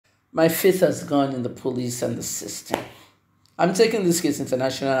My faith has gone in the police and the system. I'm taking this case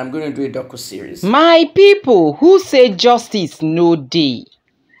international. I'm going to do a docu-series. My people who say justice no dey.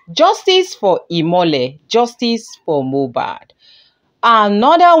 Justice for Imole, justice for Mohbad.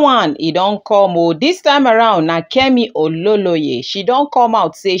 Another one, e don come o. This time around, na Kemi Olunloyo. She don come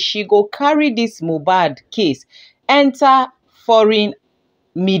out say she go carry this Mohbad case enter foreign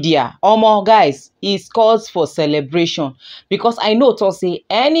media. Omo guys, it's cause for celebration because I know to say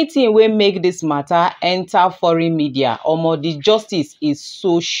anything wey make this matter enter foreign media, omo, the justice is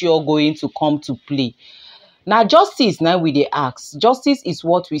so sure going to come to play. Now, justice, now we dey ask. Justice is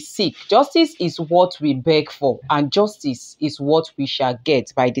what we seek. Justice is what we beg for. And justice is what we shall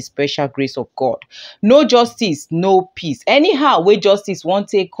get by the special grace of God. No justice, no peace. Anyhow, where justice won't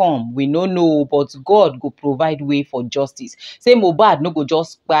take come, we no know, but God go provide way for justice. Say Mohbad no go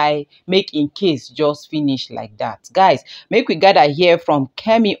just buy, make in case just finish like that. Guys, make we gather here from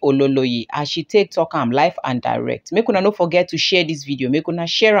Kemi Olunloyo as she take talk am live and direct. Make una no forget to share this video. Make una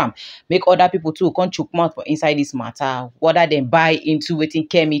share am. Make other people too come chook mouth for inside this matter, whether they buy into wetin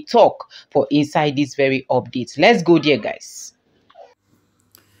Kemi talk for inside this very update. Let's go there, guys.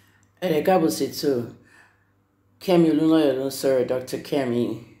 And I say too, Kemi Olunloyo, sir, Dr.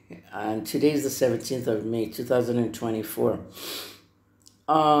 Kemi, and today is the 17th of May, 2024.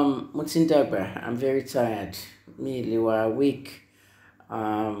 I'm very tired. We were awake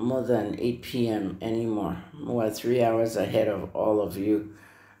more than 8 p.m. anymore. We're 3 hours ahead of all of you.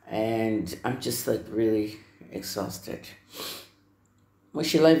 And I'm just like really exhausted. When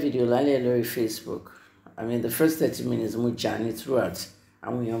she live video, Lali Facebook. I mean, the first 30 minutes, I'm journey throughout.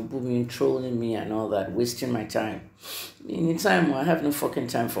 And we are booming, trolling me and all that, wasting my time. Anytime, I have no fucking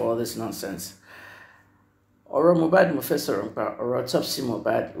time for all this nonsense. Or mohbad mo fẹ́ sọ̀rọ̀ nípa ọ̀rọ̀ autopsy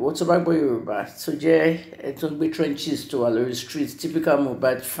mohbad. What's about boy Yorùbá? So Jay, it will be trenches to Alori Street, typical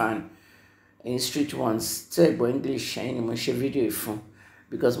Mohbad fan in street ones. Tell boy English and mo share video phone.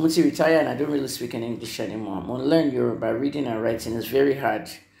 Because once you retire and I don't really speak in English anymore. I'm gonna learn Yoruba. Reading and writing is very hard.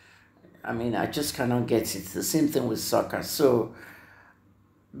 I mean, I just cannot get it. The same thing with soccer. So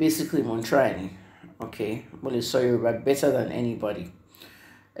basically, I'm trying. Okay, I'm sorry Yoruba better than anybody.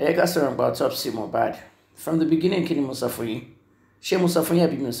 I got story about autopsy mohbad. From the beginning, Kini Musafoyi. She Musafoyi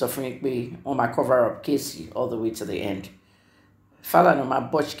be Musafoyi on my cover up Casey all the way to the end. Fala no my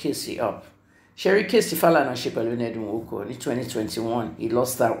botch Casey up. Sherry Casey Fala no Shepelu Nedun Oko in 2021. He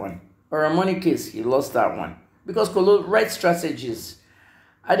lost that one. Or a money case, he lost that one. Because Kolo right strategies.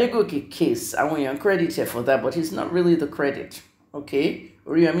 Adegoke case, I want you credit here for that, but it's not really the credit. Okay?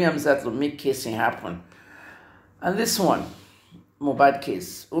 Oriyami Amzat will make casing happen. And this one. Mohbad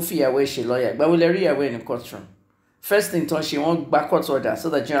case. Ofia where she lawyer, but will area away in the courtroom. First thing, she won't back court order so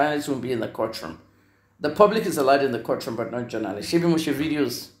that journalists won't be in the courtroom. The public is allowed in the courtroom, but not journalists. She be much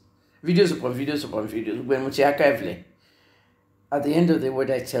videos upon videos. When much archive. At the end of the day, what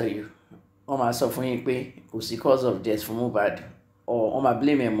I tell you, on my suffering was the cause of death for Mohbad, or on my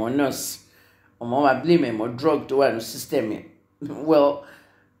blame him or nurse, or on my blame him or drug to one system. Well,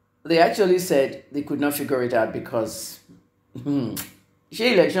 they actually said they could not figure it out because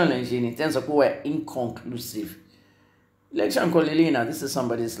she election in terms of who were inconclusive. Election Kolilina, this is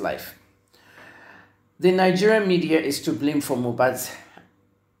somebody's life. The Nigerian media is to blame for Mohbad's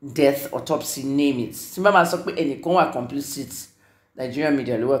death, autopsy, name it. Simba Masokwe any konwa complicit. Nigerian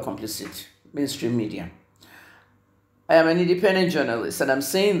media lower complicit. Mainstream media. I am an independent journalist and I'm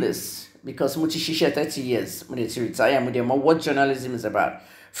saying this because Muchishisha 30 years when it's retired, what journalism is about.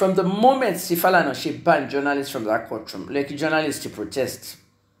 From the moment Sifala she banned journalists from that courtroom, like journalists to protest.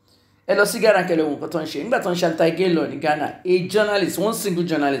 A journalist, one single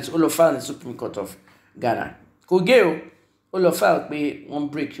journalist, all of file in the Supreme Court of Ghana. Kogeo, all of file pay one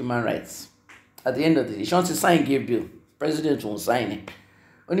break human rights. At the end of the day, she wants to sign gay bill. President won't sign it.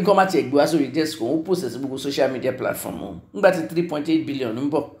 Only come at a guaso just who posts a social media platform. But 3.8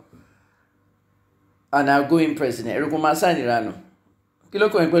 billion. And now going president. Erukuma sign Irano.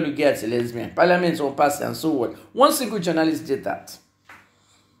 Kiloko and Kwelu gets a lesbian. Parliaments won't pass and so what. One single journalist did that.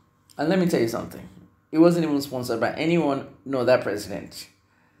 And let me tell you something. It wasn't even sponsored by anyone, nor that president.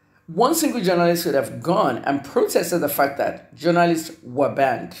 One single journalist could have gone and protested the fact that journalists were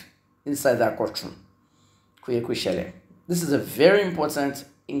banned inside that courtroom. This is a very important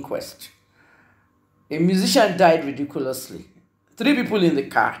inquest. A musician died ridiculously. 3 people in the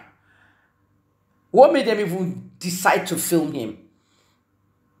car. What made them even decide to film him?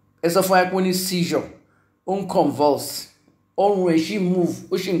 It's a fire when seizure, unconvulsed, regime move,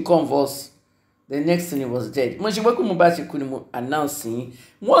 pushing convulse. The next thing he was dead. When she worked with Mohbad, she couldn't announce him.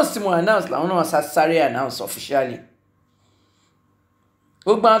 Once he announced, like, I don't know, Sari announced officially.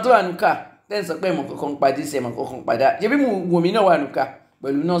 ó gbọ́n tó wà nù ká tẹ́ ń sọ pé mo kọ́kọ́ ń padì sí mo kọ́kọ́ ń padà ṣebí mo wò mí náà wà nù ká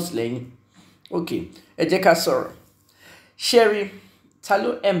pẹ̀lú nọ́ọ̀sì lẹ́yìn okay ẹ jẹ́ ká sọ̀rọ̀ Sherry ta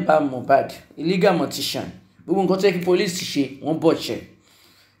ló Mohbad illegal mortician gbogbo nǹkan tó yẹ kí police ṣe wọ́n bọ̀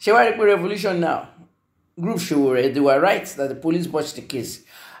ṣe wá rí pé revolution now group show rẹ̀ they were right that the police botched the case.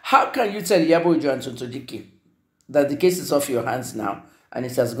 How can you tell Iyabo Ojo and Tonto Dike that the case is off your hands now and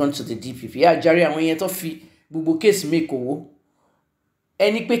it has gone to the DPP? Yeah, Jerry, àwọn yẹn tó fi gbogbo case make owó.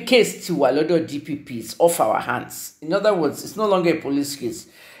 Ẹni pé case ti wà lọ́dọ̀ DPP is off our hands. In other words, it's no longer a police case.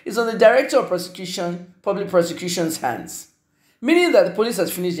 It's on the director of prosecution, public prosecution's hands. Meaning that the police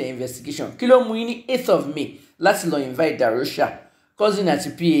has finished their investigation. Kí ló mú yín ní 8th of May láti lọ invite Darosha, cousin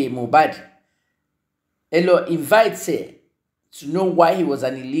àti PA Mohbad. Elo invites her to know why he was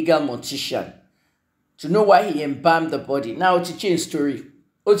an illegal mortician, to know why he embalmed the body. Now to change story.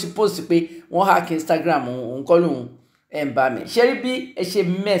 O ti post pé wọ́n hack Instagram on call on embalming. Sherry B she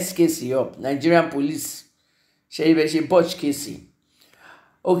mess case up. Nigerian police. Sherry B she botch case.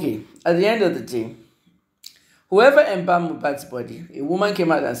 Okay, at the end of the day, whoever embalmed Mohbad's body, a woman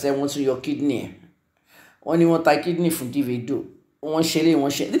came out and said, "Want your kidney? Only want a kidney from Davido."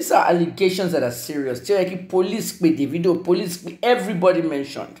 These are allegations that are serious. Police, Davido, police, everybody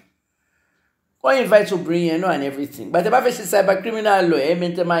mentioned. Or invite to bring and everything. But the cyber criminal law,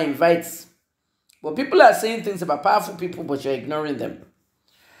 invites. But people are saying things about powerful people, but you're ignoring them.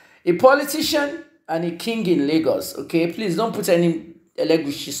 A politician and a king in Lagos, okay? Please don't put any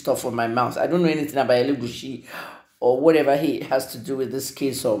Elegushi stuff on my mouth. I don't know anything about Elegushi or whatever he has to do with this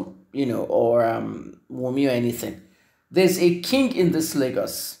case or, or Wumi or anything. There's a king in this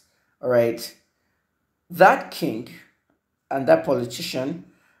Lagos, all right? That king and that politician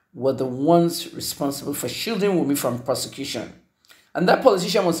were the ones responsible for shielding Wumi from prosecution. And that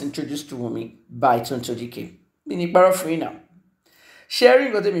politician was introduced to Wumi by Tonto Dike. Meaning, free now.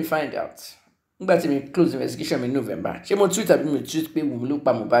 Sharing got me find out. But me close investigation in November. She mo tweet abi me tweet pe Wumi ló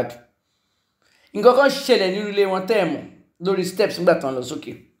pa Mohbad. Nǹkan kan ṣẹlẹ̀ nínú ilé wọn tẹ́ mọ̀ lórí steps nígbà tán lọ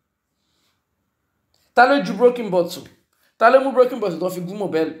sókè. Ta ló ju broken bottle? Ta ló mú broken bottle tó fi gún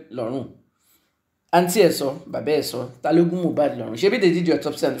Mohbad lọ́rùn? Auntie ẹ̀ sọ, bàbá ẹ̀ sọ, ta ló gún Mohbad lọ́rùn? Ṣebí they did the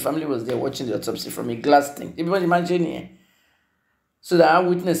autopsy and the family was there watching the autopsy from a glass thing. Everybody imagine here. So that I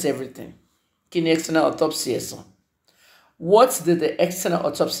witness everything. Kí ni external autopsy ẹ̀ sọ? What did the external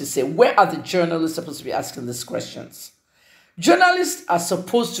autopsy say? Where are the journalists supposed to be asking these questions? Journalists are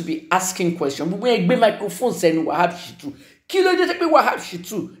supposed to be asking questions. But when you microphone saying Wahab Shitu, kilo de be Wahab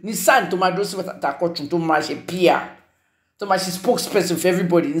Shitu, ni san to my dosi takotun to my PR, to my spokesperson for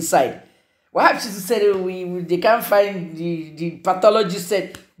everybody inside. Wahab Shitu said they can't find the pathologist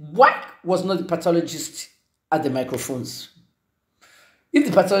said what was not the pathologist at the microphones. If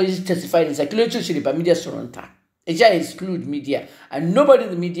the pathologist testified in psychology, should be media surrender. It just exclude media, and nobody in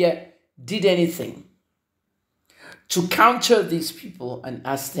the media did anything to counter these people and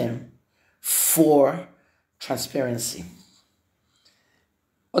ask them for transparency.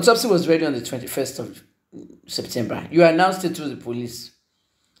 Autopsy was ready on the 21st of September. You announced it to the police.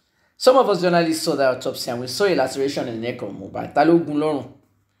 Some of us journalists saw that autopsy and we saw a laceration in the neck of Mohbad.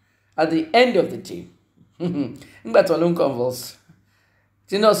 At the end of the day, convulse.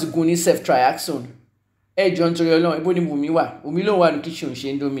 Tinos Guni self-triaxone. John Toriolon, Ebony Mumiwa, Umilo one kitchen,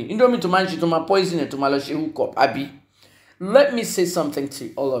 she Indomie to manage to my poison and to my hook up, Abby. Let me say something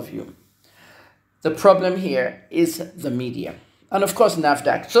to all of you. The problem here is the media. And of course,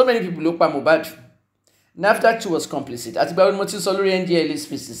 NAFDAC. So many people look at Mohbad. NAFDAC too was complicit. At about Motis Solori NDLA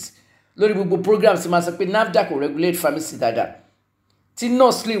species. Lori Bubu programs, NAFDAC will regulate pharmacy data.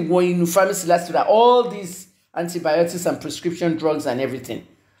 Tinosly won in pharmacy last year, all these antibiotics and prescription drugs and everything.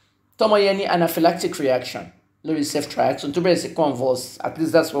 Tomoyeni anaphylactic reaction. Lori self-triaxone. To be a convulse. At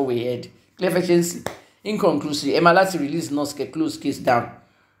least that's what we heard. Clear efficiency. Inconclusive. Emalati release Noske close case down.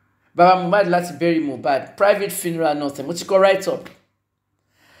 Baba Mohbad lati bury Mohbad. Private funeral nothing. What you call write up.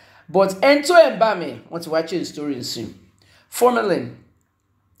 But Ento Mbame want to watch the story soon. Formalin,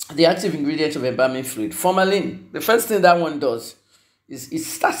 the active ingredient of embalming fluid. Formalin. The first thing that one does is it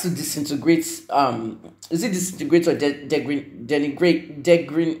starts to disintegrate. Is it disintegrate or denigrate?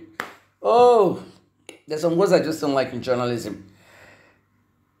 Oh, there's some words I just don't like in journalism.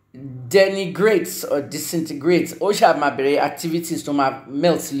 Denigrates or disintegrates. Osha mabere activities to my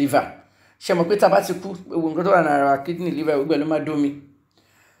melt liver. Shemakweta batiku we go to our kidney liver we domi.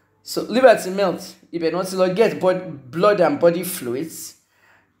 So liver to melt. If you want to get blood and body fluids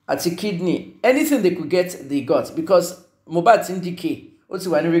at the kidney, anything they could get, they got because Mohbad's in decay.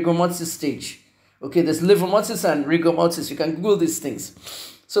 Also, in rigor mortis stage. Okay, there's liver mortis and rigor mortis. You can Google these things.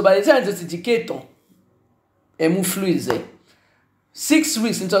 So by the time it's decay, move fluids there. 6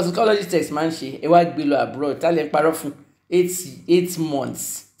 weeks in toxicology test, man, it was below abroad. Tell you, 8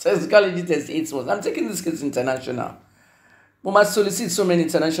 months. Toxicology test, 8 months. I'm taking this case international. We must solicit so many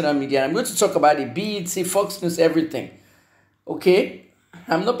international media. I'm going to talk about it, BET, Fox News, everything. Okay?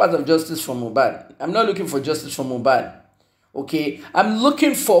 I'm not part of Justice for Mohbad. I'm not looking for justice for Mohbad. Okay? I'm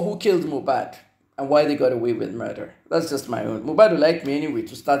looking for who killed Mohbad and why they got away with murder. That's just my own. Mohbad will like me anyway,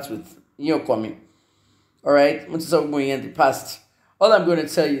 to start with. You're coming. Alright? What is going in the past? All I'm going to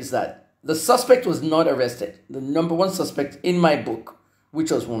tell you is that the suspect was not arrested. The number one suspect in my book, which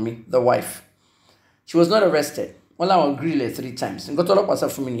was Wunmi, the wife. She was not arrested. Well, I won't grill her 3 times. I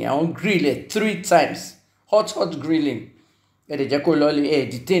won't grill her 3 times. Hot grilling.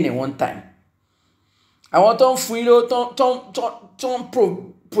 Detain her 1 time. I want to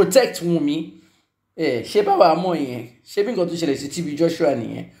protect Wunmi.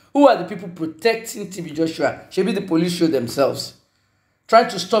 Who are the people protecting TB Joshua? Maybe the police show themselves. Trying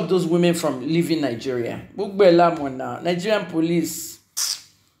to stop those women from leaving Nigeria. Nigerian police.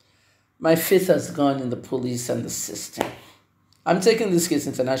 My faith has gone in the police and the system. I'm taking this case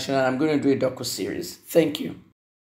international. I'm going to do a docu-series. Thank you.